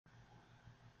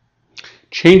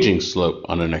changing slope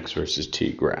on an x versus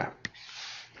t graph.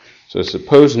 So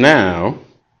suppose now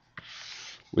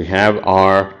we have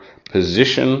our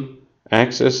position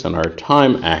axis and our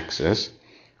time axis,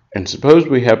 and suppose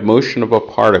we have motion of a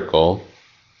particle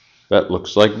that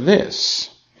looks like this.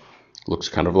 Looks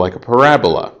kind of like a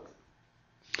parabola.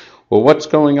 Well, what's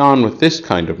going on with this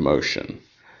kind of motion?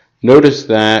 Notice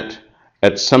that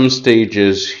at some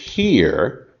stages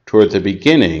here, toward the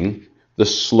beginning, the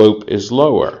slope is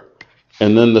lower.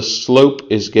 And then the slope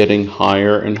is getting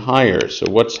higher and higher. So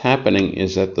what's happening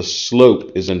is that the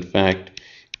slope is in fact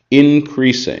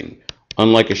increasing.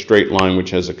 Unlike a straight line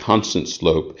which has a constant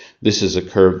slope, this is a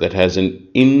curve that has an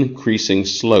increasing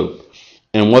slope.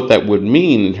 And what that would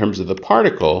mean in terms of the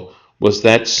particle was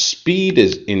that speed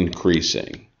is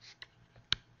increasing.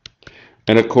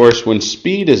 And of course, when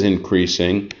speed is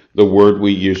increasing, the word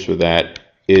we use for that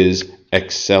is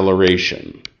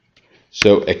acceleration.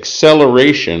 So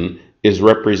acceleration is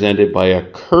represented by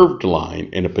a curved line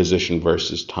in a position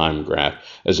versus time graph,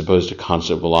 as opposed to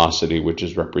constant velocity, which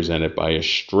is represented by a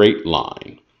straight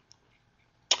line.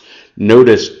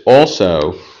 Notice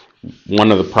also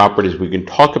one of the properties we can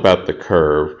talk about the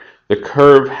curve. The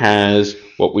curve has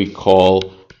what we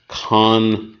call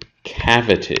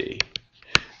concavity.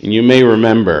 And you may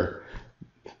remember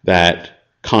that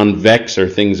convex are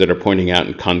things that are pointing out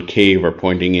and concave are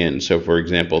pointing in. So for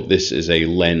example, this is a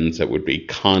lens that would be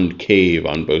concave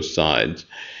on both sides.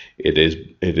 It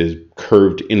is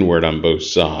curved inward on both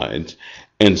sides.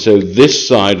 And so this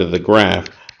side of the graph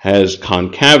has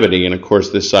concavity, and of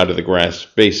course this side of the graph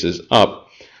faces up.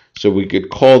 So we could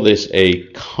call this a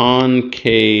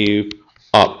concave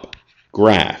up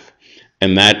graph.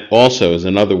 And that also is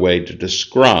another way to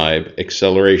describe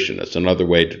acceleration. It's another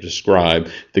way to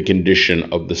describe the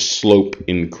condition of the slope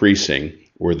increasing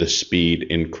or the speed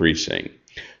increasing.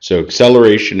 So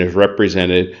acceleration is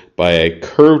represented by a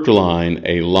curved line,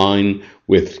 a line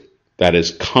that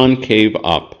is concave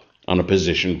up on a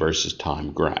position versus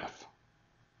time graph.